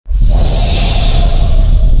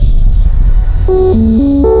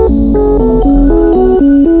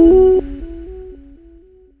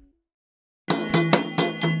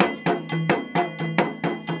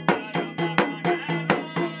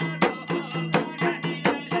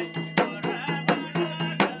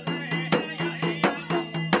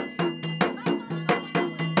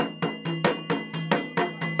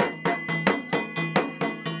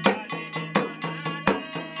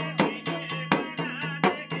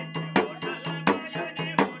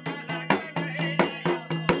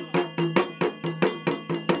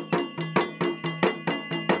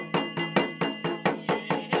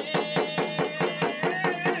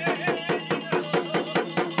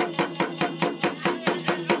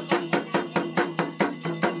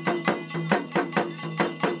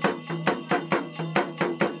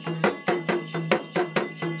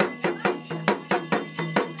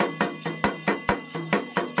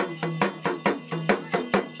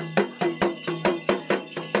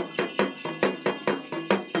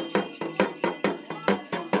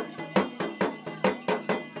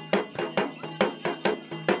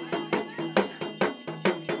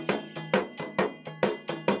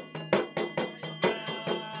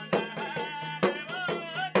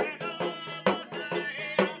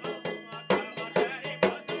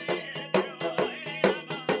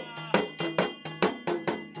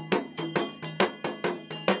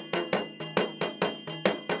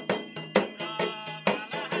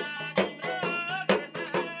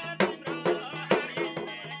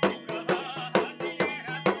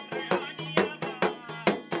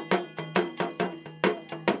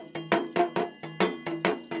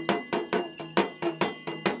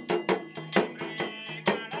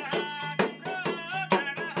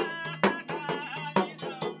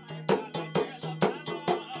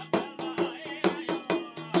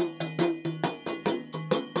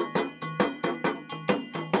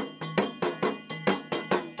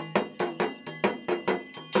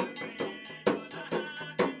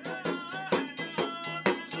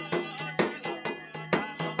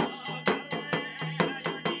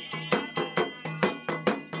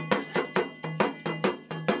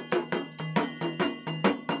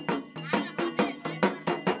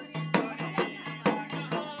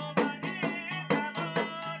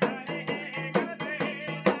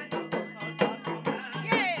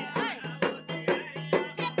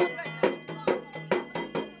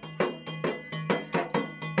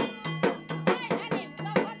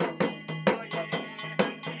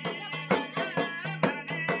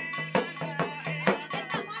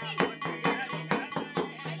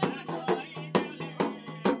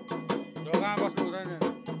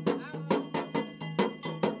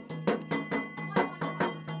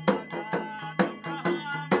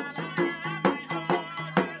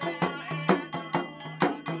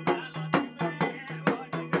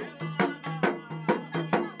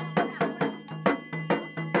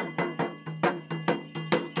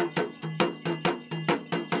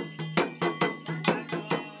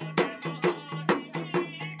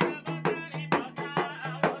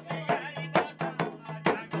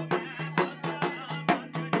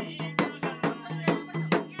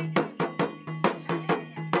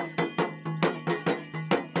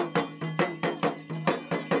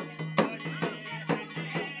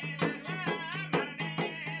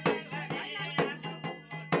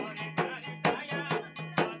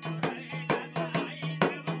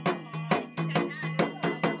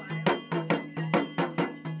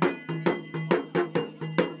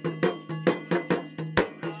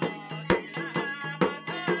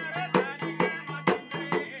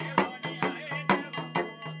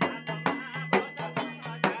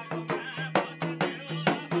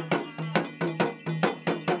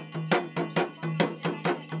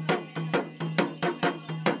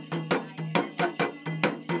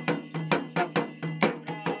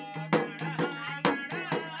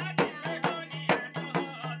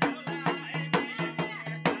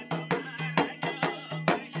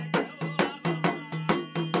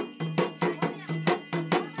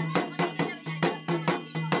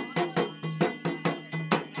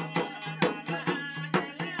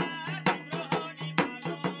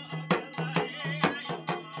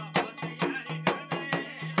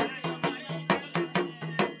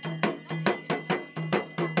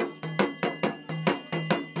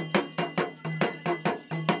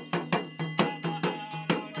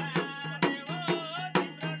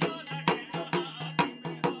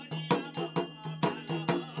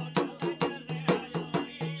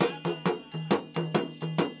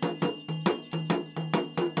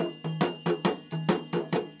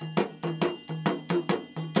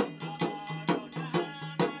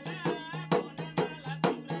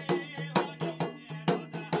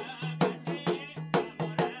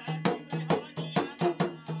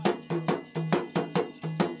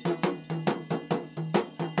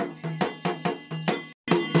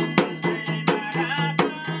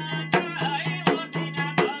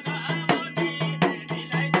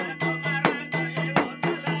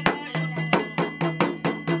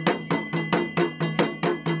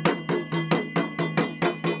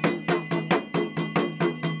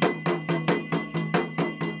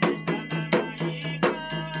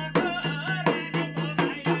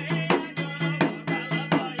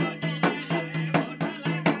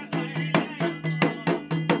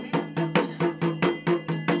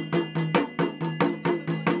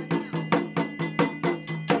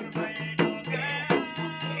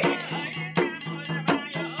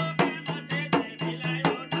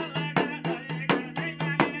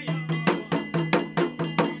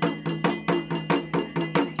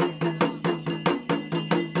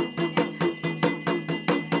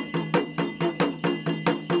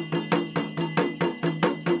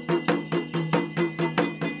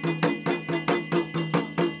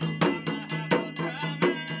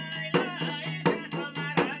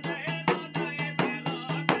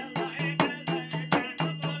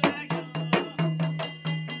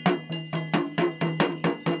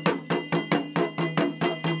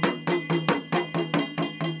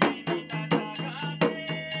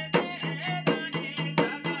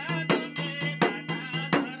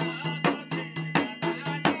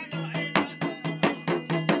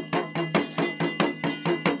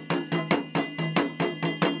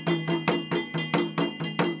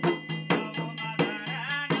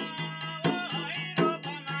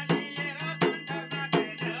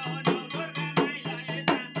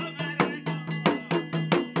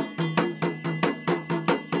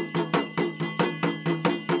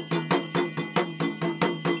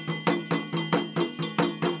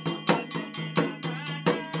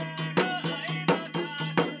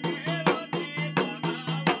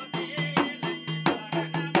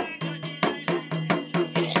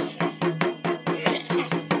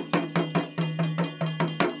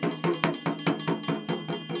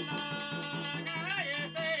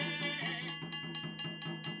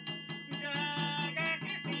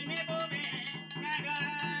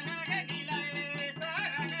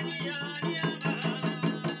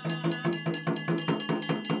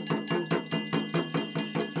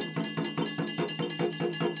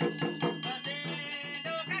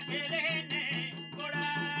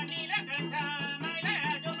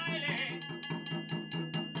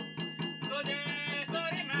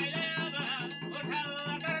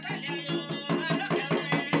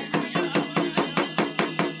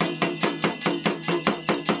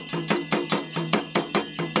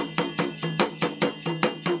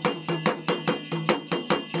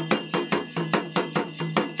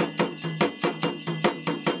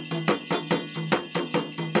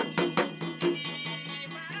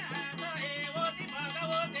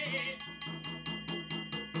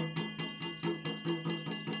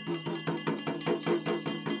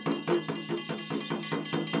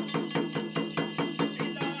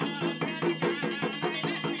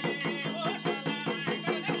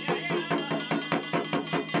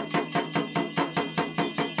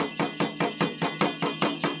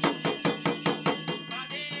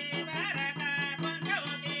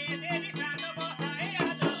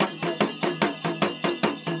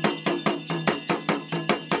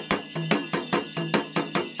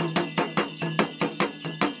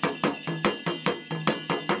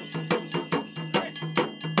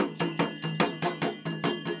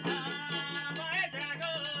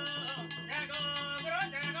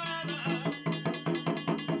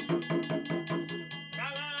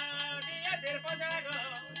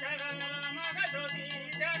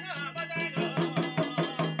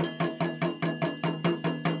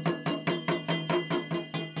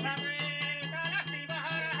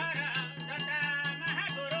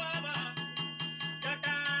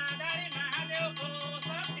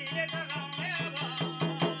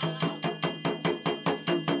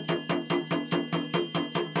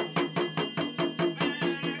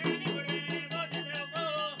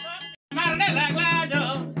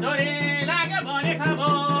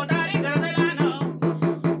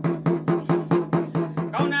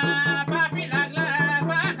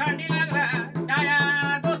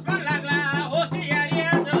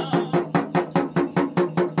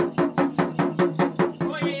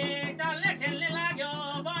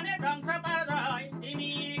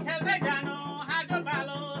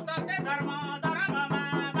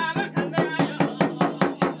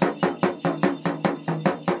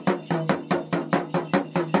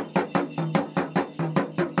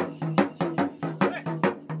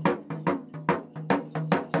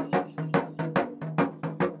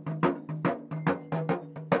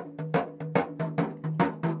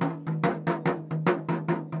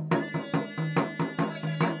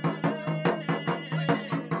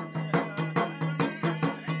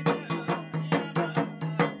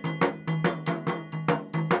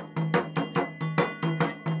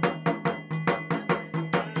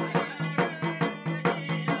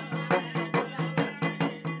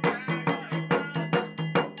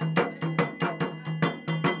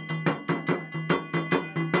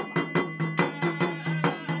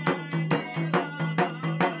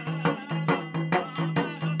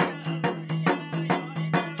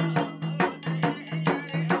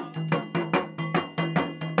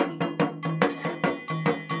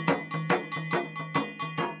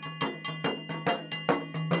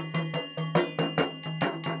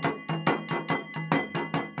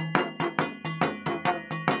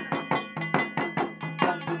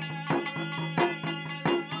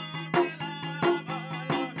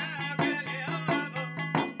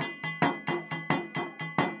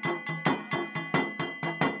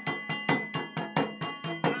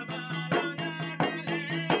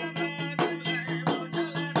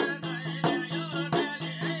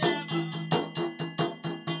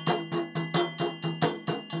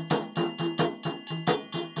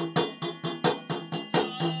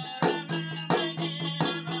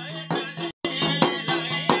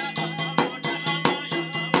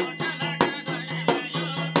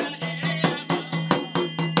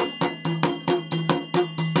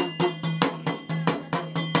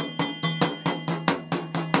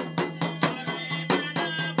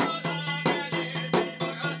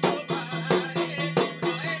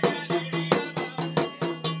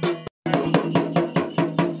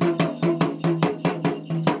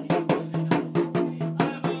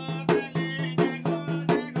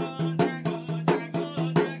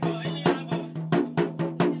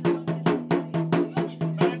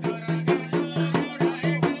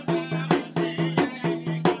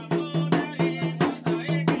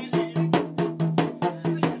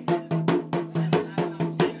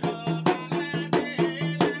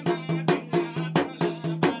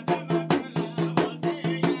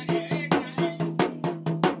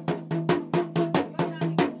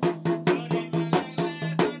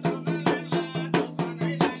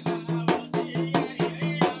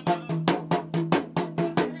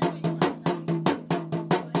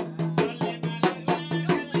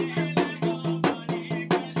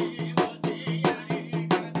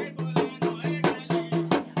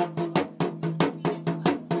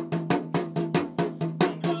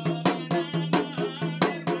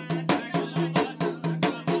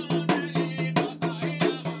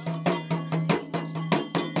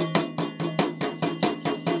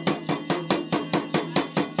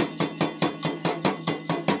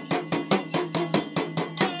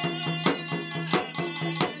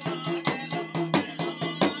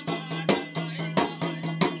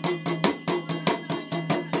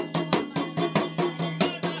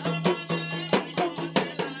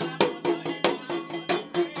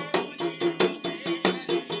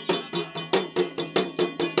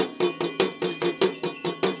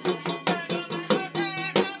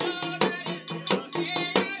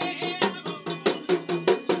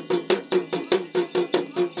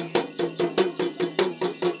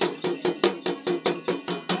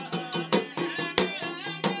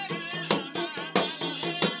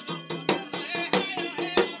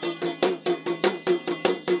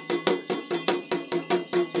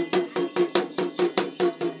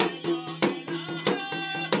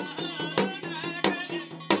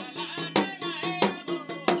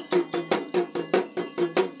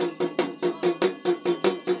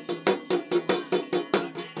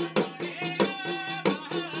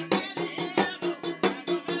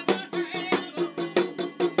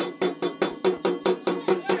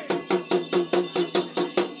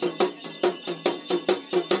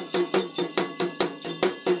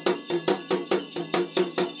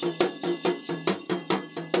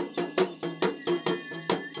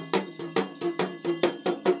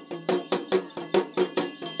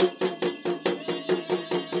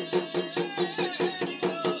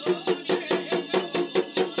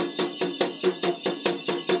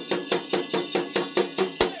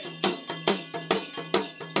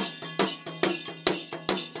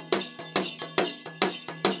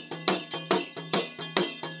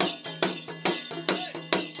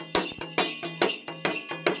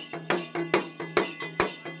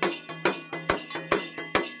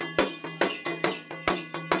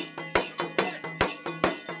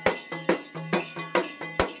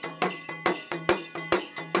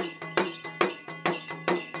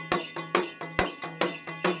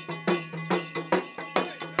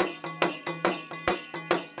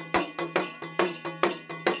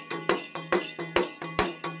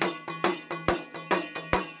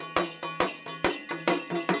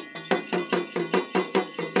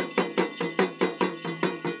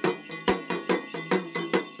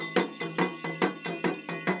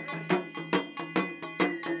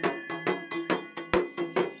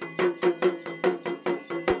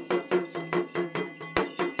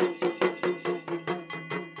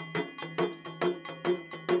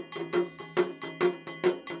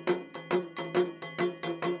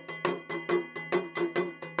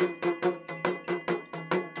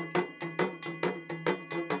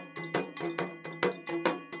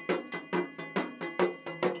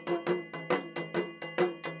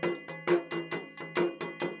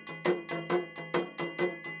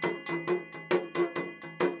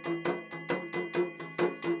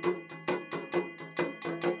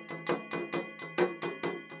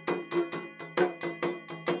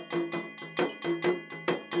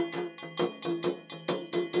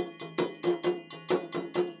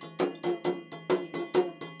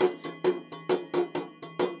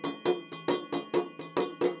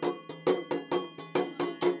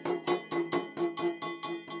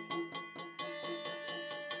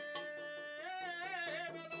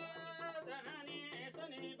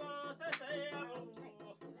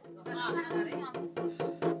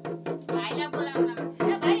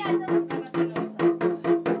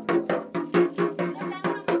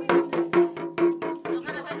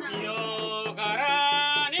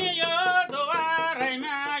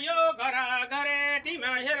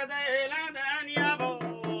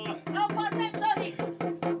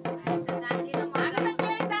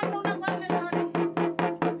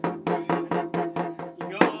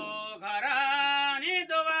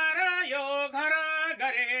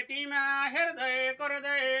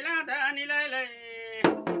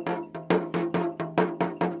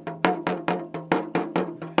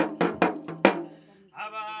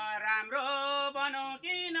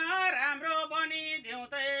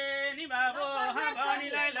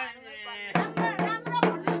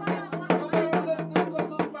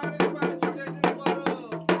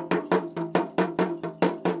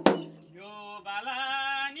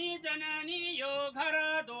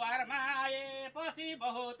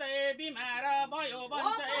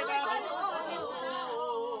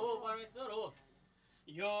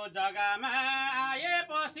यो जग्गामा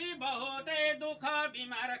आएपछि बहुतै दुःख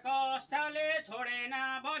बिमार कष्टले छोडेन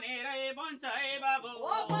भनेरै भन्छ है बाबु।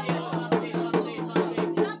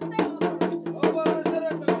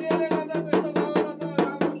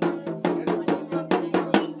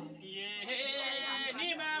 नि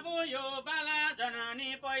बाबु यो बाला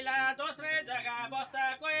जननी पहिला दोस्रै जग्गा बस्दा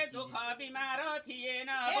कोही दुःख बिमार थिएन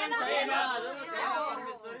भन्छ है बाबु।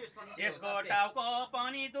 यसको टाउको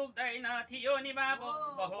पनि दुख्दैन थियो नि बाबु,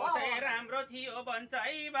 बहुतै राम्रो थियो भन्छ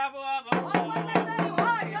है बाबु। अब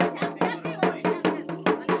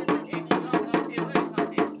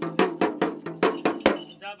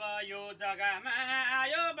जब यो जग्गामा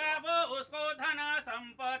आयो बाबु उसको धन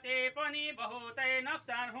सम्पत्ति पनि बहुतै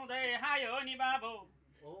नोक्सान हुँदै आयो नि बाबु।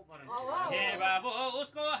 हे बाबु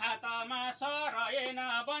उसको हातमा सरेन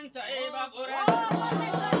भन्छ है बाबु।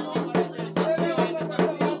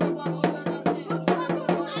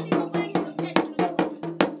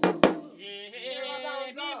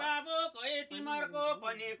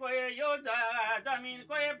 कोही यो जमिन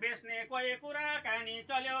कोही बेच्ने कोही कुराकानी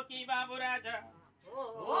चल्यो कि बाबु राजा।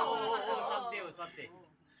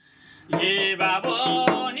 ए बाबु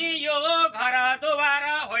नि यो घर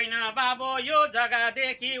दोबारा होइन बाबु, यो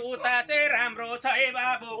जग्गादेखि उता चाहिँ राम्रो छ है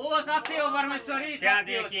बाबु। सत्य हो परमेश्वरी।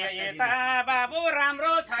 त्यहाँदेखि यता बाबु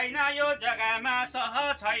राम्रो छैन, यो जग्गामा सह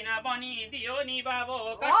छैन बनिदियो नि बाबु।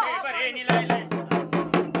 कसै गरे नि लैले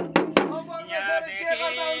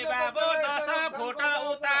यहाँदेखि बाबु 10 फुट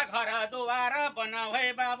उता घर दुवारा बनाऊ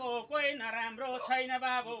है बाबु, कोही नराम्रो छैन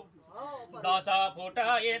बाबु। 10 फुट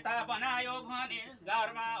यता बनायो भने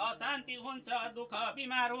घरमा अशान्ति हुन्छ, दुःख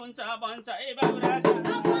बिमार हुन्छ भन्छ है बाबु राजा।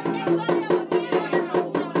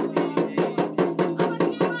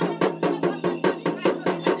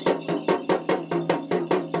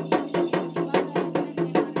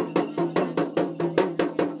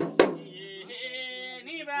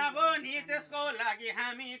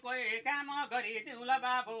 हामी कोही काम गरिदिउँला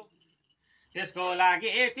बाबु, त्यसको लागि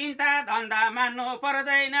चिन्ता धन्दा मान्नु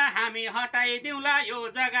पर्दैन, हामी हटाइदिउँला यो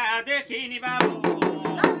जग्गादेखि नि बाबु।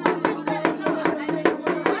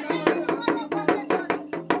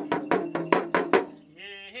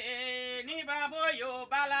 नि बाबु यो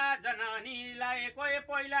बाला जननीलाई कोही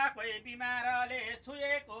पहिला कोही बिमारले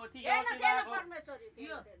छुएको थियो बाबु।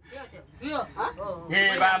 हे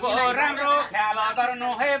बाबु राम्रो ख्याल गर्नु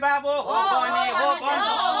है बाबु, हो भने हो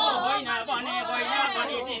भन्नु, होइन भने होइन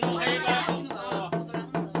भनिदिनु है बाबु।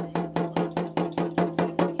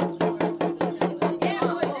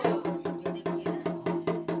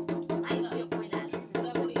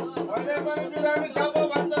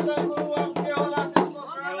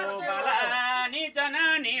 यो बालानी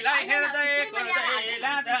जननीलाई हेर्दै गर्दै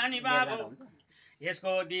लाँदा नि बाबु,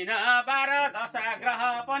 यसको दिन 12 दशा ग्रह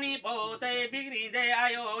पनि बहुतै बिग्रिँदै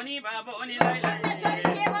आयो नि बाबु। नि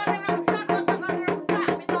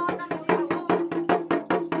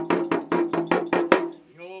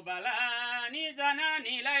यो बालानी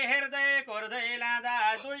जननीलाई हेर्दै कोर्दै लाँदा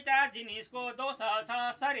दुईटा जिनिसको दोष छ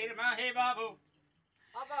शरीरमा हे बाबु।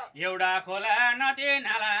 एउटा खोला नदी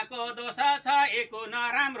नालाको दोष छ, एक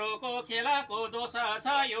नराम्रोको खेलाको दोष छ,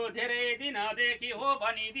 यो धेरै दिनदेखि हो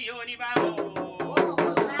भनिदियो नि बाबु।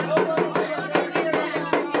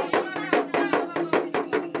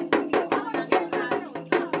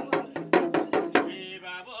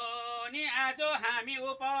 बाबु नि आज हामी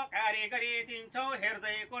उपकारी गरिदिन्छौँ,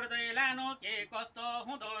 हेर्दै कोर्दै लानु के कस्तो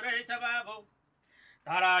हुँदो रहेछ बाबु।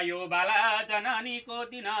 तर यो बाला जननीको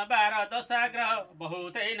दिन 12 दशा ग्रह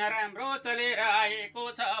बहुतै नराम्रो चलेर आएको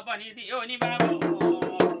छ भनिदियो नि बाबु।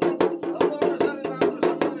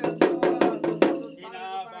 किन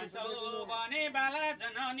भन्छौ भने बाला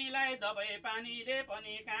जननीलाई सबै पानीले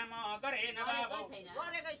पनि काम गरेन बाबु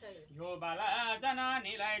यो बाला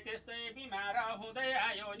जननीलाई त्यस्तै बिमार हुँदै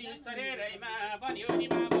आयो नि शरीरैमा बन्यो नि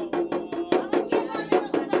बाबु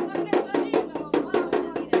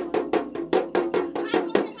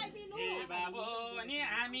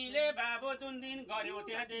हामीले बाबु जुन दिन गर्यो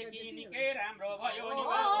त्यहाँदेखि निकै राम्रो भयो नि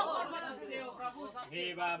बाबु हे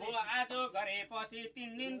बाबु आज गरेपछि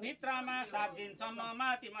 3 दिन भित्रमा 7 दिनसम्ममा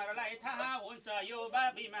तिमीहरूलाई थाहा हुन्छ यो बा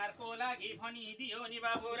बिमारको लागि भनिदियो नि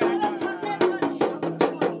बाबु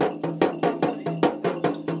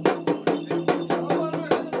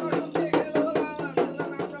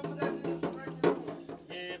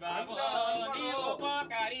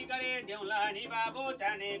नि बाबु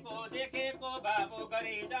जानेको देखेको बाबु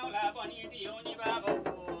गरे जाउँला भनिदियो नि बाबु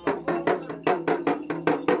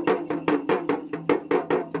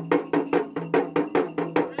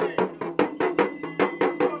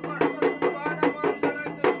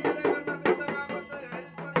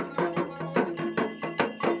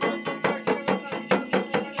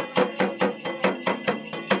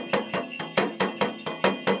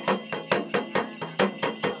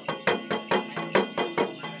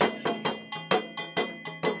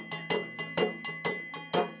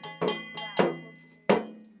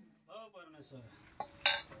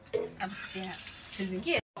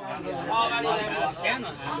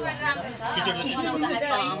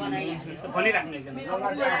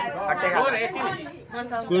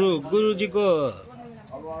गुरुजीको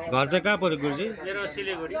घर चाहिँ कहाँ पर्यो गुरुजी? मेरो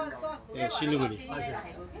सिलिगुडी। ए सिलिगुडी।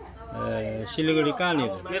 सिलिगुडी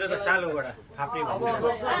कहाँनिर? मेरो त सालुगढा फाप्री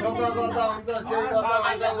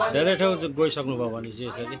धेरै ठाउँ गइसक्नु भयो भने चाहिँ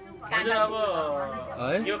यसरी हजुर अब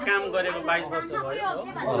यो काम गरेको 22 वर्ष भयो हो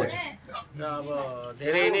र अब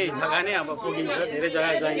धेरै नै जग्गा नै अब पुगिन्छ धेरै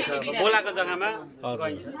जग्गा गइन्छ अब बोलाको जग्गामा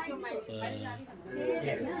गइन्छ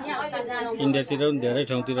इन्डियातिर पनि धेरै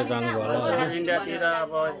ठाउँतिर जानुभयो होला इन्डियातिर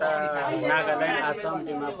अब यता नागाल्यान्ड आसाम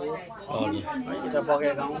दिमापुर यता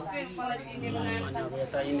बगे गाउँ अनि अब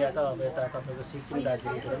यता इन्डिया त अब यता तपाईँको सिक्किम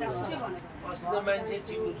दार्जिलिङतिर पनि गइन्छ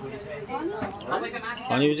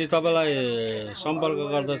भनेपछि तपाईँलाई सम्पर्क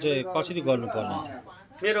गर्दा चाहिँ कसरी गर्नुपर्ने?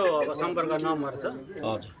 मेरो अब सम्पर्क नम्बर छ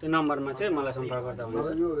हजुर त्यो नम्बरमा चाहिँ मलाई सम्पर्क गर्दा हुन्छ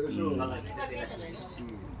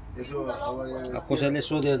कसैले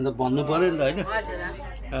सोध्यो भने त भन्नु पऱ्यो नि त होइन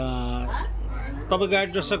तपाईँको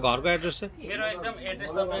एड्रेस छ घरको एड्रेस चाहिँ मेरो एकदम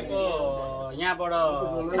एड्रेस तपाईँको यहाँबाट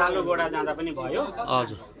सालुगढा जाँदा पनि भयो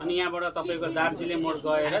हजुर अनि यहाँबाट तपाईँको दार्जिलिङ मोड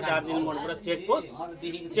गएर दार्जिलिङ मोडबाट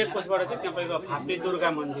चेकपोस्टबाट चाहिँ तपाईँको फाप्री दुर्गा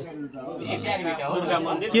मन्दिर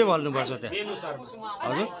के भन्नुपर्छ त्यहाँ? बेनु शर्मा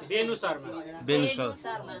हजुर बेनु शर्मा बेनु शर्मा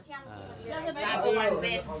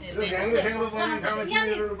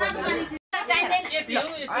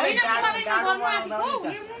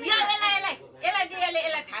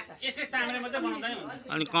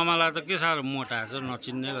अनि कमला त के साह्रो मोटा छ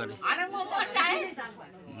नचिन्ने गरी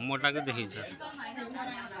मोटाकै देखिन्छ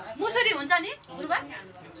मुसुरी हुन्छ नि गुरुबा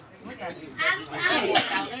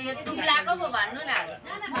दुब्लाको पो भन्नु न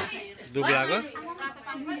दुब्लाको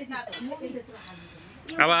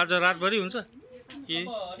अब आज रातभरि हुन्छ कि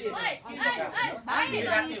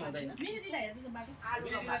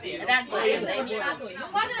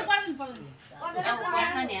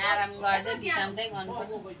आराम गर्दै बिसाउँदै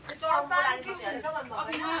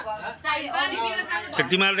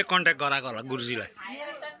तिमीहरूले कन्ट्याक्ट गराएको होला गुरुजीलाई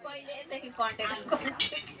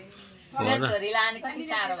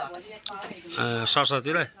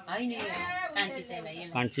सरस्वतीलाई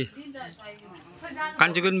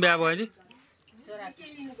कान्छीको पनि बिहा भयो नि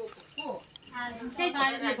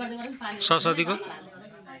सरस्वतीको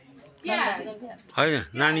होइन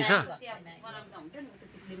नानी छ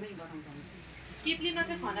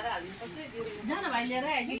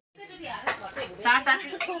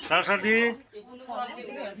सरस्वती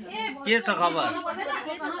के छ खबर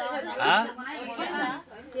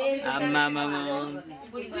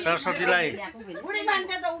सरस्वतीलाई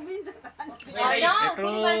यत्रो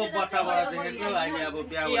बच्चाबाट देखेको अहिले अब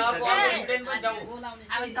बिहा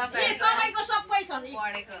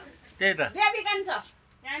भइसक्यो त्यही त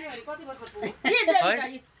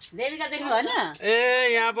ए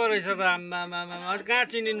यहाँ पो रहेछ त आम्मा कहाँ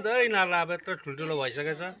चिनिन् त यिनीहरूलाई अब यत्रो ठुल्ठुलो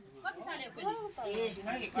भइसकेछ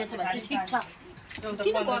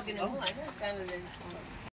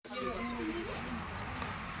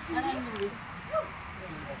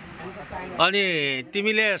अनि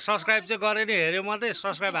तिमीले सब्सक्राइब चाहिँ गरे नि हेऱ्यौ मात्रै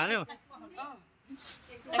सब्सक्राइब हान्यौ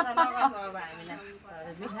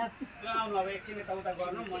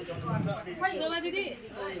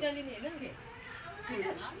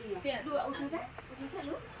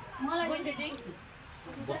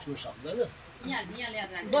बस्नु सक्दैन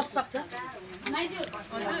बस सक्छ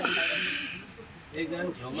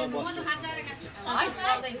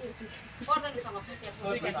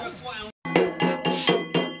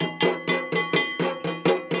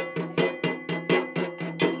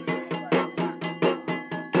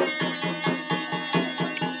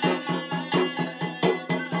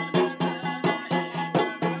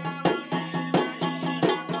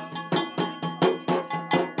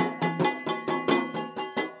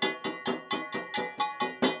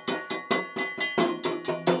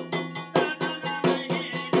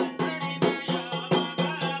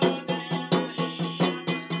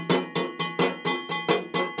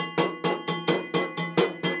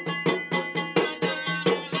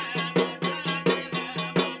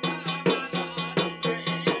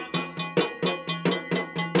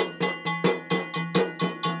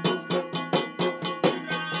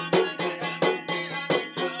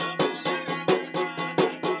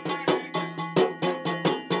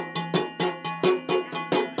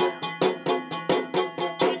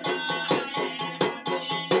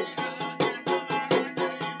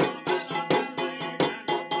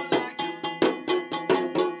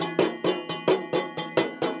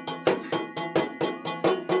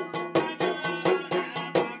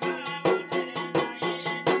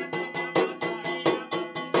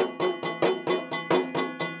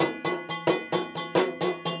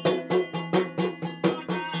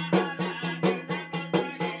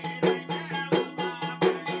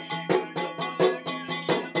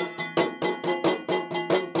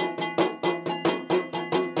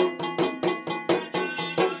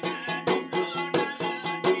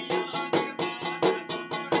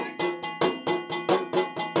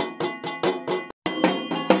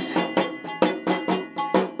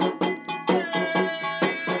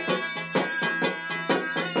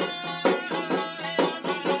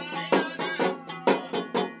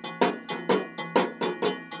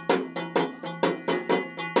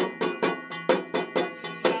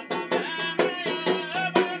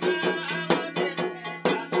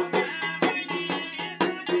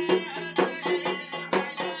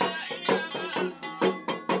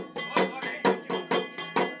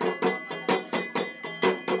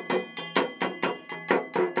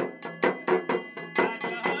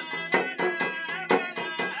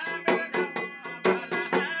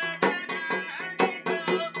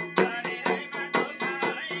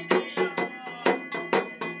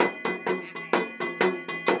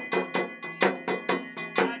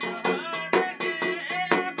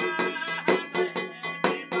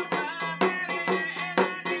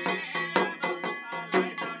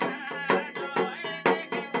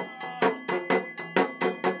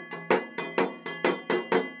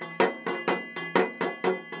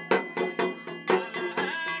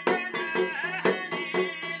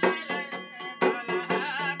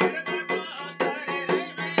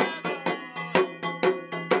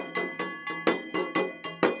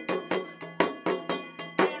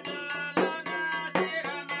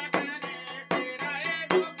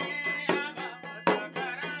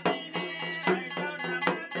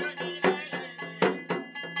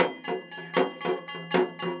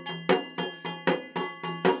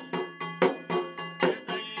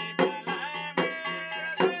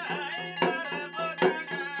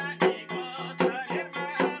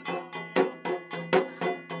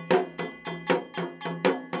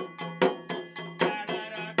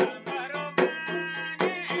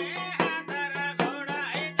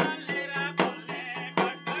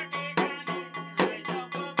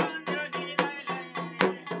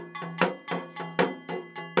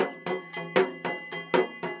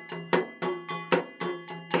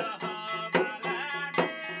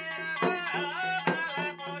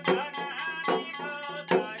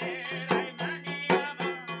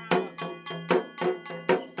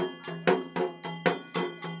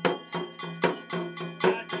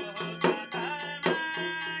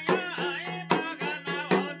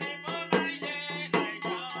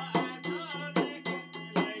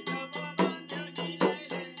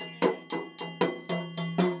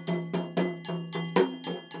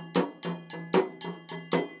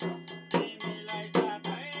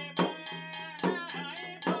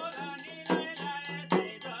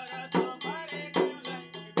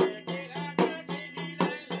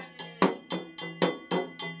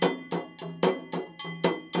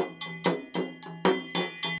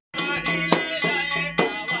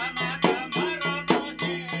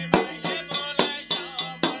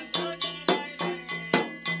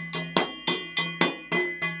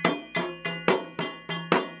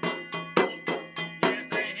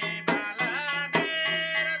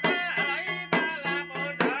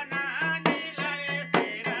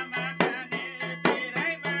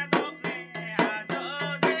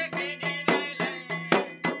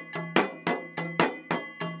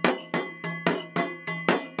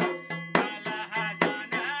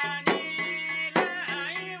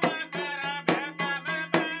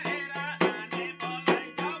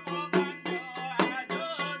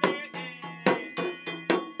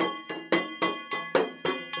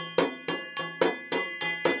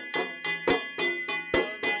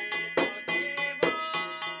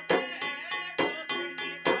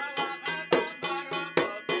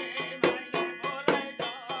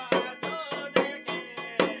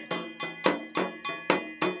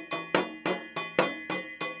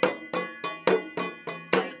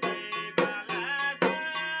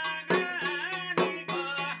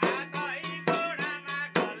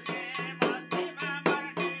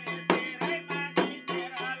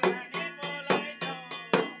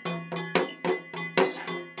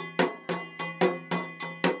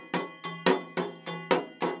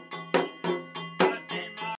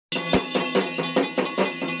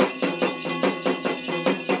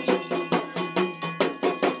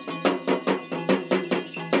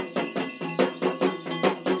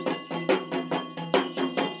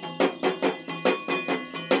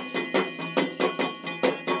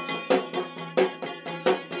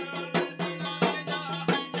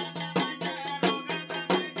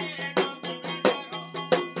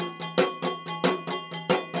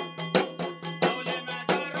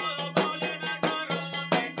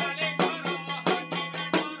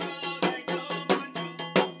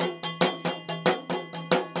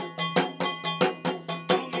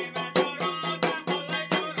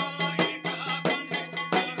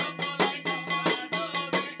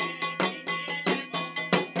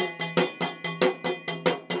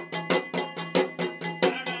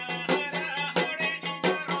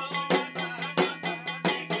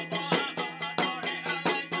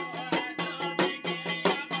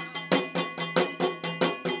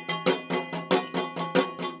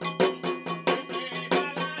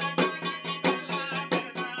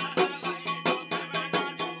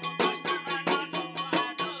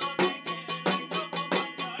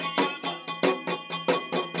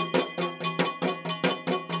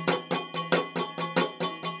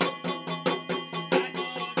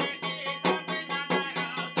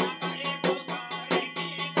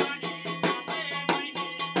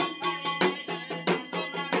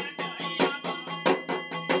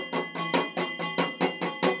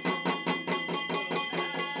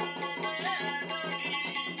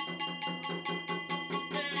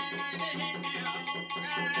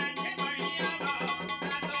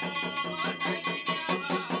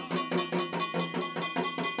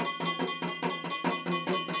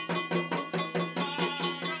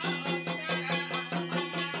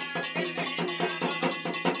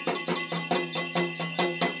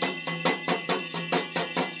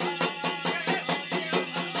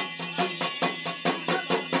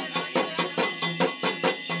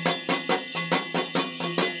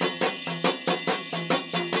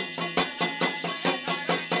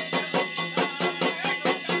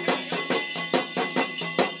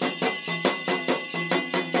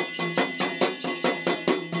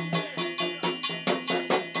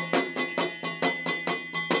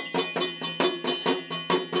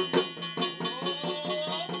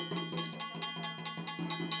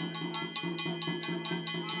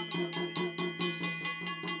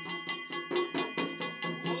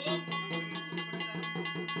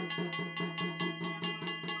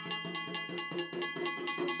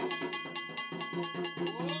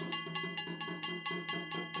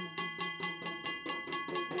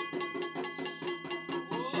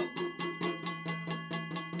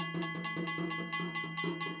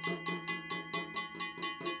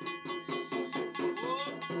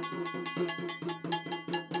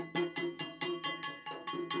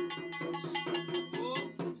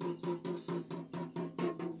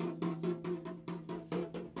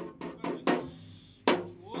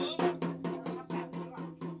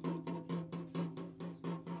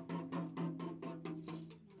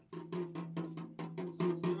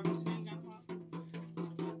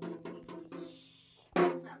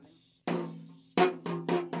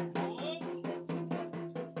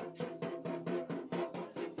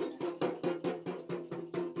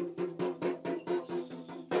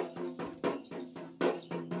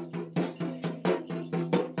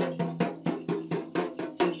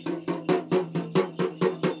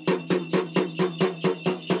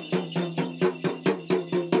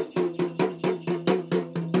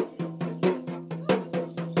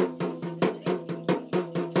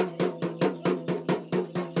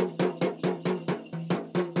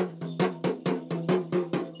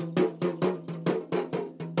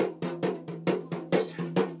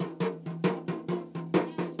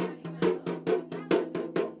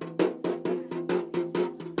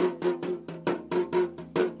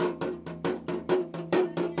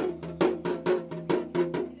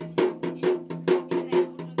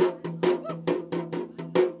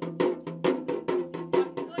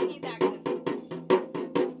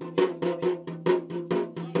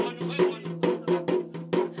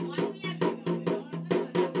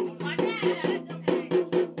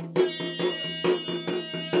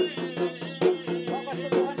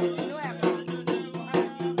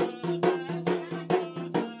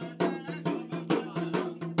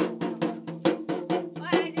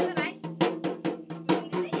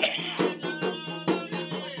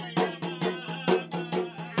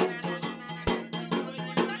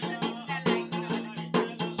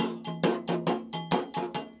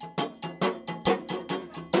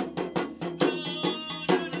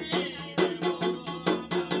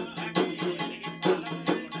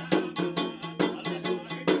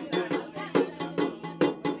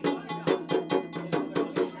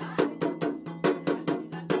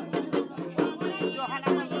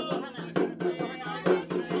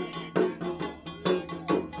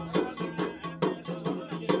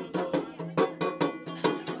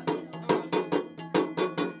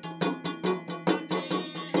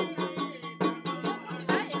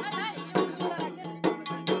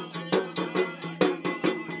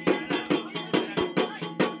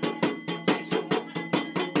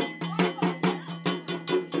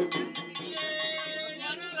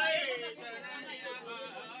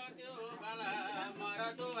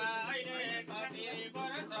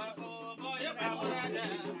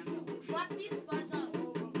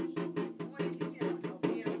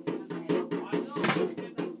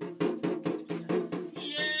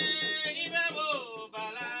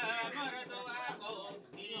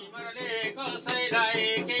कसैलाई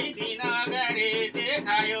केही दिन अगाडि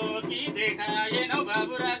देखायो कि देखाएन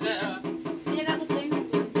बाबु राजा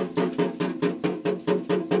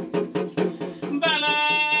बाला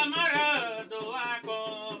मर दुवाको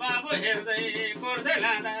बाबु हेर्दै कोर्दै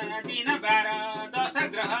लाँदा दिन 12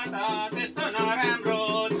 10 ग्रह त त्यस्तो नराम्रो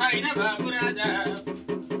छैन बाबु राजा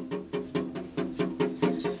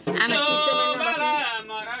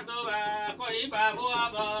बाबु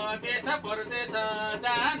अब देश परदेश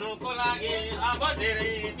जानुको लागि अब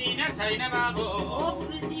धेरै दिन छैन बाबु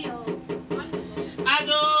आज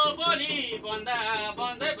भोलि भन्दा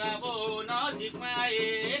भन्दै बाबु नजिकमा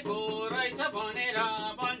आएको रहेछ भनेर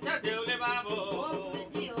भन्छ देउले बाबु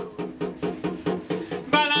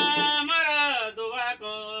बाला मर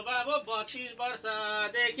दुवाको बाबु 32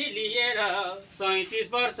 वर्षदेखि लिएर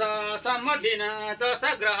 37 वर्षसम्म दिन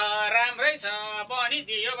 10 ग्रह राम्रै छ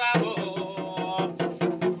भनिदियो बाबु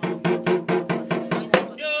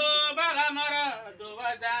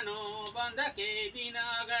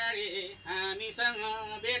हामीसँग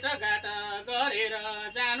भेटघाट गरेर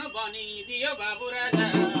जानु भनिदियो बाबु राजा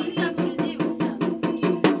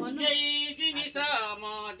यही जिनिस म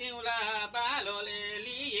दिउँला बालोले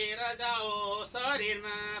लिएर जाओ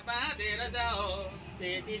शरीरमा बाँधेर जाओ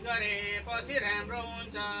त्यति गरेपछि राम्रो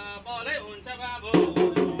हुन्छ भलै हुन्छ बाबु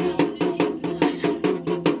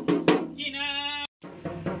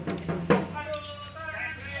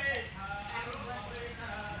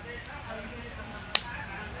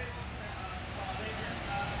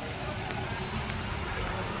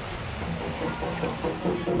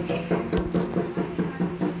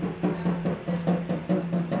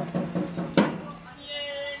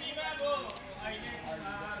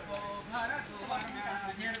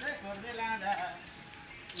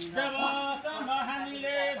जबसम्म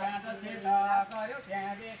हामीले भाँचो सेता गर्यो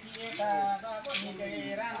त्यहाँदेखि यता बाबु निकै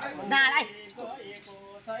राम्रो गएको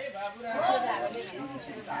छ है बाबु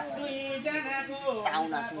दुईजनाको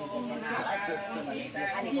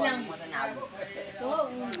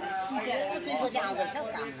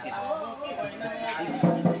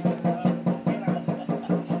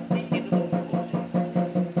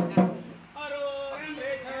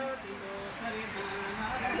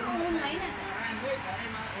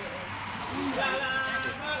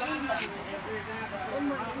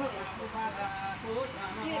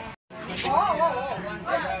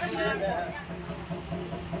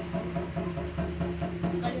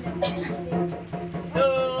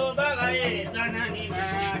जनानीमा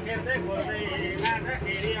हेर्दै खोज्दै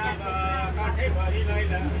लाँदाखेरि अब काठैभरि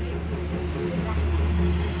लैला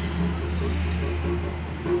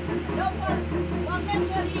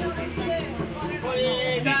कोही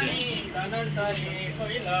गाडी धनन्तरी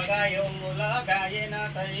कोही लगायो लगाएन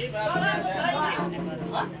तै बाबु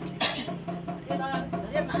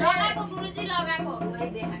लगाएको गुरुजी लगाएको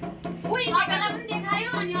तपाईँलाई पनि देखायो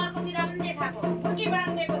अनि अर्कोतिर पनि देखाएको कुटी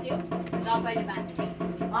बाँधिदिएको थियो तपाईँले बाँधिदियो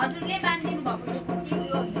हजुरले बाँधिदिनु भएको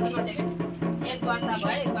एक वर्ष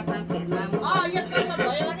भयो एक वर्ष एक वर्ष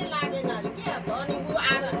भयो भने लागेन अरे क्या धनी बु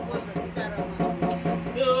आएर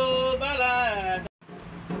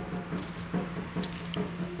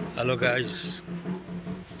hello guys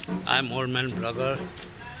I am old man bagger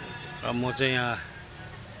र म चाहिँ यहाँ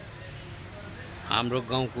हाम्रो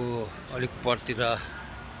गाउँको अलिक परतिर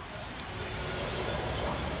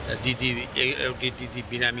दिदी एउटी दिदी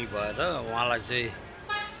बिरामी भएर उहाँलाई चाहिँ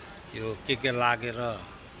यो के लागेर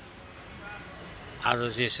आज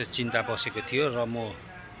चाहिँ यसो चिन्ता बसेको थियो र म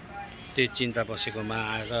त्यही चिन्ता बसेकोमा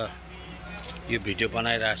आएर यो भिडियो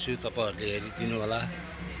बनाइरहेको छु तपाईहरुले हेरिदिनु होला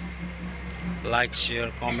लाइक शेयर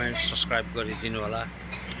कमेन्ट सब्स्क्राइब गरिदिनु होला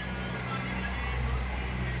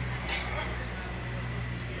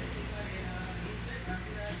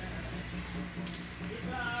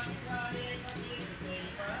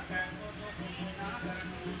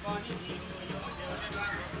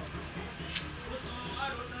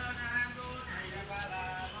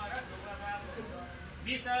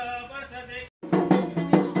वर्ष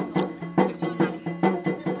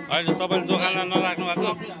होइन तपाईँले दोकानमा नराख्नु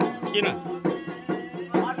भएको किन?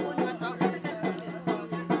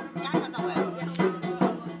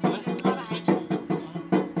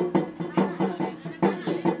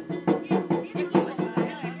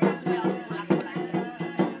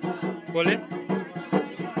 कसले?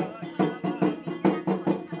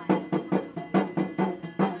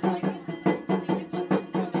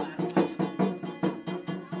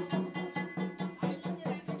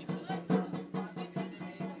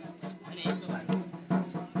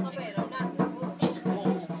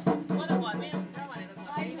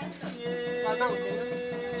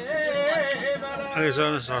 यसो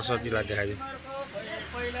सरस्वतीलाई देखाइदिउँ।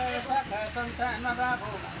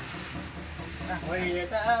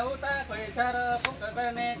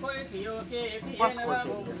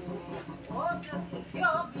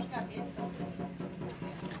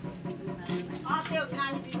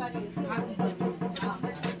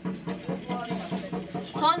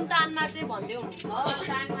 सन्तानमा चाहिँ भन्दै हुनुहुन्छ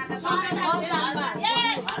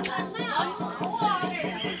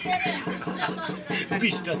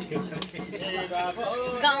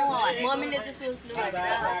गाउँ मम्मीले चाहिँ सोच्नु भएको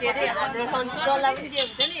छ के अरे हाम्रो डल्ला पनि के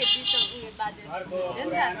हुन्छ नि पिस्ट उयो बाजे हो नि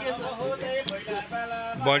त त्यो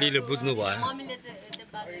सोच्नु बडीले बुझ्नु भयो। मम्मीले चाहिँ त्यो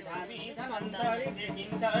बाजे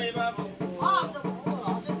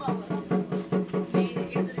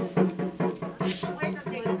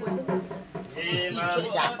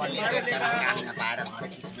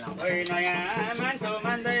नयाँ मान्छौ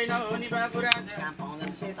मान्दैनौ नि बाबु राजा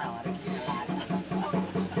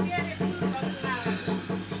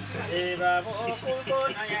ए बाबु फुलको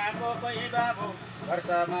नयाँ कोही बाबु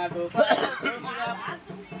वर्षमा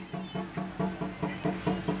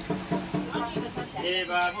ए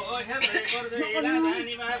बाबु हेर्दै गर्दै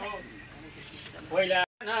नानी बाबु पहिला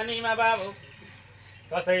नानीमा बाबु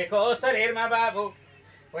कसैको शरीरमा बाबु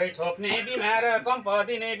कोही छोप्ने बिमार कम्प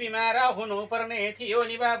दिने बिमार हुनुपर्ने थियो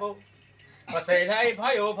नि बाबु कसैलाई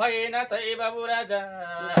भयो भएन त ए बाबु राजा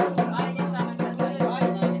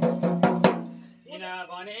किन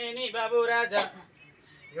भने नि बाबु राजा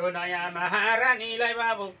यो नयाँ महारानीलाई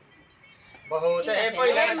बाबु बहुतै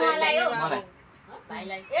पहिला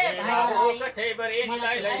बाबु कठै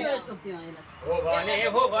बरेनीलाई हो भने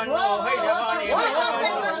हो भन्नु होइन भने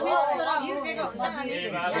ए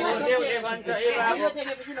बाबु देउले भन्छ ए बाबु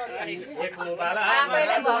एको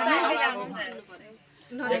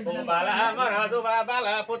बाला मरदुबा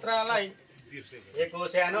बाला पुत्रलाई एको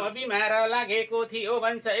सानो बिमार लागेको थियो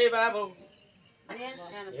भन्छ ए बाबु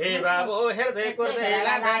हे बाबु हेर्दै कुर्दै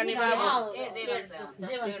लाँदा नि बाबु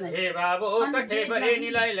हे बाबु कठै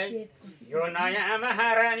बरेनीलाई यो नयाँ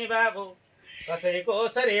महारानी बाबु कसैको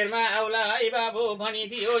शरीरमा आउला है बाबु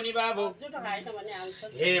भनिदियो नि बाबु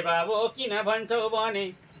हे बाबु किन भन्छौ भने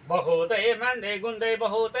बहुतै मान्दै गुन्दै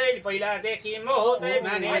बहुतै पहिलादेखि बहुतै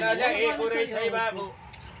मानेर ल्याएको रहेछ बाबु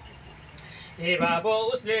हे बाबु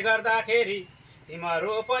उसले गर्दाखेरि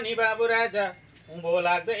तिमीहरू पनि बाबु राजा उँभो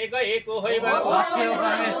लाग्दै गएको है बाबु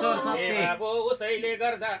हे बाबु उसैले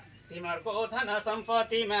गर्दा तिमीहरूको धन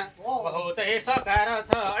सम्पत्तिमा बहुतै सकार छ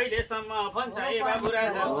अहिलेसम्म भन्छ हे बाबु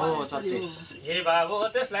राजा हे बाबु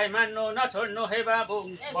त्यसलाई मान्नु नछोड्नु है बाबु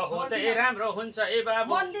बहुतै राम्रो हुन्छ हे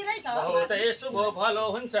बाबु बहुतै शुभ भलो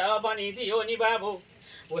हुन्छ भनिदियो नि बाबु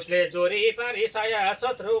उसले जोरी पारी साया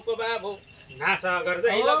शत्रुको बाबु नाश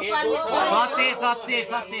गर्दै लगेको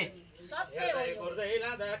छ गर्दै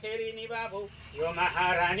लाँदाखेरि नि बाबु यो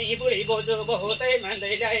महारानी बुढी बोजू बहुतै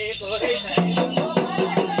मान्दै ल्याएको रहेछ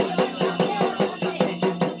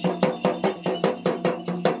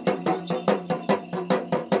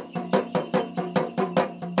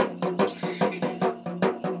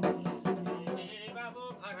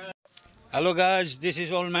hello guys, this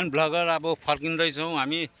is old man bagger. अब फर्किँदैछौँ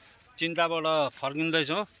हामी, चिन्ताबाट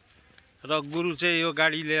फर्किँदैछौँ र गुरु चाहिँ यो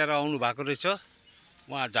गाडी लिएर आउनु भएको रहेछ,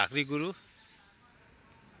 उहाँ झाँक्री गुरु।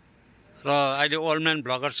 र अहिले ओल्ड म्यान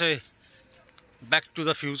ब्लगर चाहिँ ब्याक टु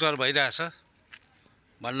द फ्युचर भइरहेछ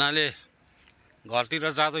भन्नाले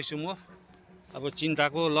घरतिर जाँदैछु म। अब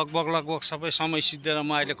चिन्ताको लगभग सबै समय सिद्धेर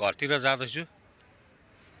म अहिले घरतिर जाँदैछु।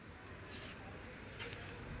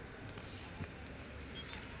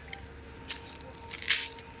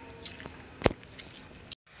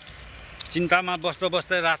 चिन्तामा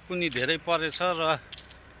बस्दै रात पनि धेरै परेछ र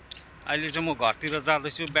अहिले चाहिँ म घरतिर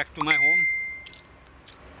जाँदैछु, ब्याक टु माई होम।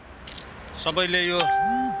 सबैले यो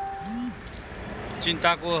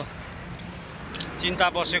चिन्ता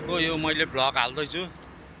बसेको यो मैले भ्लग हाल्दैछु,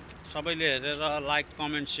 सबैले हेरेर लाइक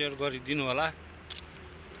कमेन्ट सेयर गरिदिनु होला।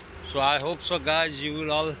 So I hope so guys you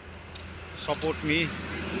will all support me.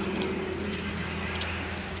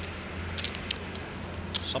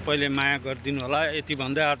 सबैले माया गरिदिनु होला। यति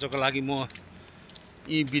भन्दै आजको लागि म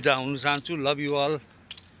यी बिदा हुन चाहन्छु। Love you all,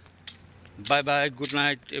 by by, good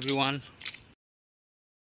night every one.